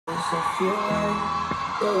if you like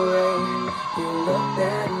the way you look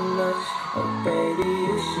that much, oh baby,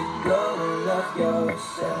 you should go and love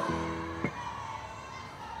yourself.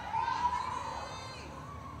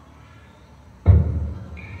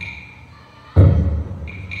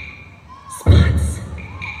 Spots,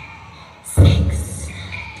 sex,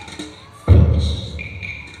 fish,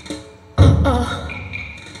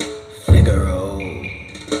 Figaro,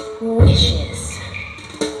 wishes.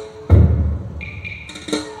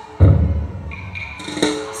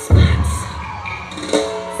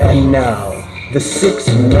 And now, the 6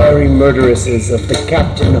 merry murderesses of the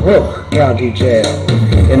Captain Hook County Jail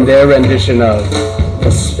in their rendition of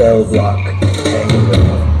the Spell Block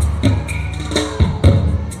Tango.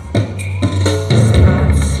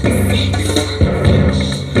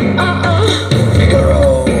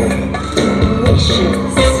 Figaro,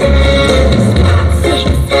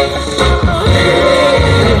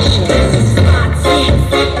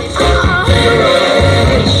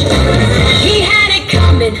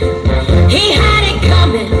 He had it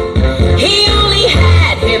coming. He only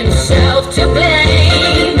had himself to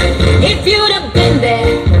blame. If you'd have been there,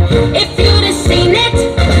 if you'd have seen it,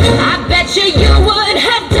 I bet you would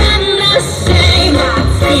have done the same.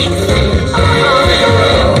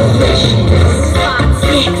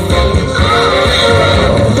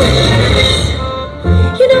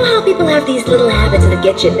 You know how people have these little habits that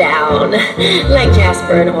get you down, like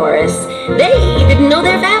Jasper and Horace. They didn't know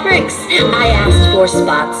their fabrics. I asked for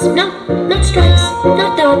spots. No, not stripes,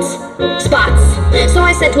 not dots, spots. So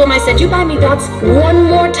I said to him, I said, you buy me dots one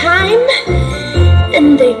more time?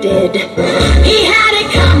 And they did. He had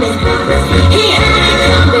it coming. He had it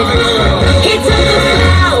coming. He took the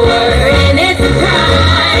flower in its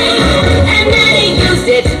prime, and then he used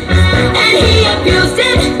it, and he abused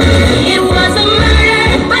it. It was a murder,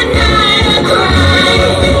 but not a crime.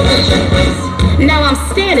 Now I'm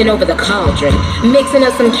standing over the cauldron, mixing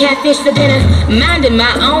up some catfish for dinner, minding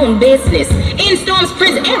my own business. In storms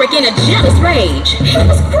Prince Eric in a jealous rage. It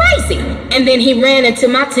was crazy. And then he ran into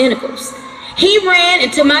my tentacles. He ran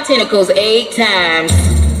into my tentacles 8 times.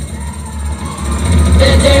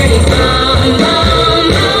 The dirty bomb.